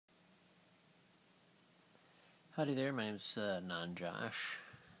Howdy there, my name's Nonjosh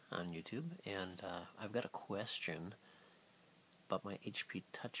on YouTube, and I've got a question about my HP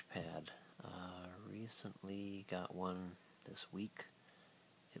Touchpad. Recently got one this week.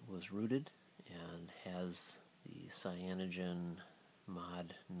 It was rooted and has the Cyanogen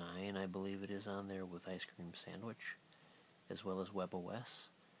Mod 9, I believe it is, on there with Ice Cream Sandwich, as well as WebOS.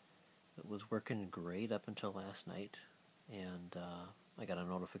 It was working great up until last night, and I got a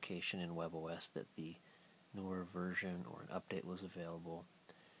notification in WebOS that the newer version or an update was available,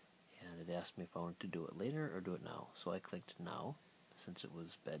 and it asked me if I wanted to do it later or do it now. So I clicked now. Since it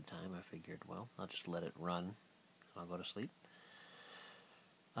was bedtime, I figured, well, I'll just let it run and I'll go to sleep.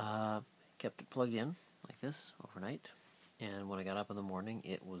 Kept it plugged in like this overnight, and when I got up in the morning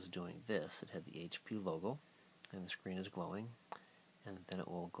it was doing this. It had the HP logo and the screen is glowing, and then it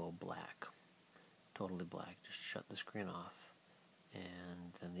will go black, totally black. Just shut the screen off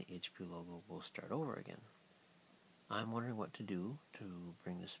and then the HP logo will start over again. I'm wondering what to do to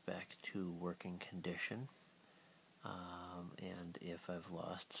bring this back to working condition, and if I've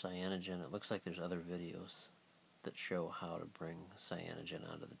lost Cyanogen. It looks like there's other videos that show how to bring Cyanogen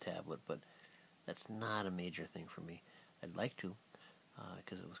onto the tablet, but that's not a major thing for me. I'd like to,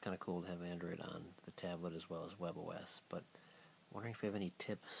 because it was kind of cool to have Android on the tablet as well as WebOS, but I'm wondering if you have any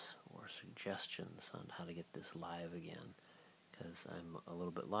tips or suggestions on how to get this live again, because I'm a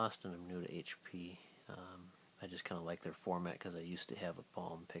little bit lost and I'm new to HP. I just kind of like their format because I used to have a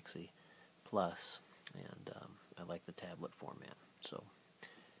Palm Pixie Plus, and I like the tablet format. So if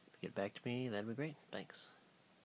you get back to me, that'd be great. Thanks.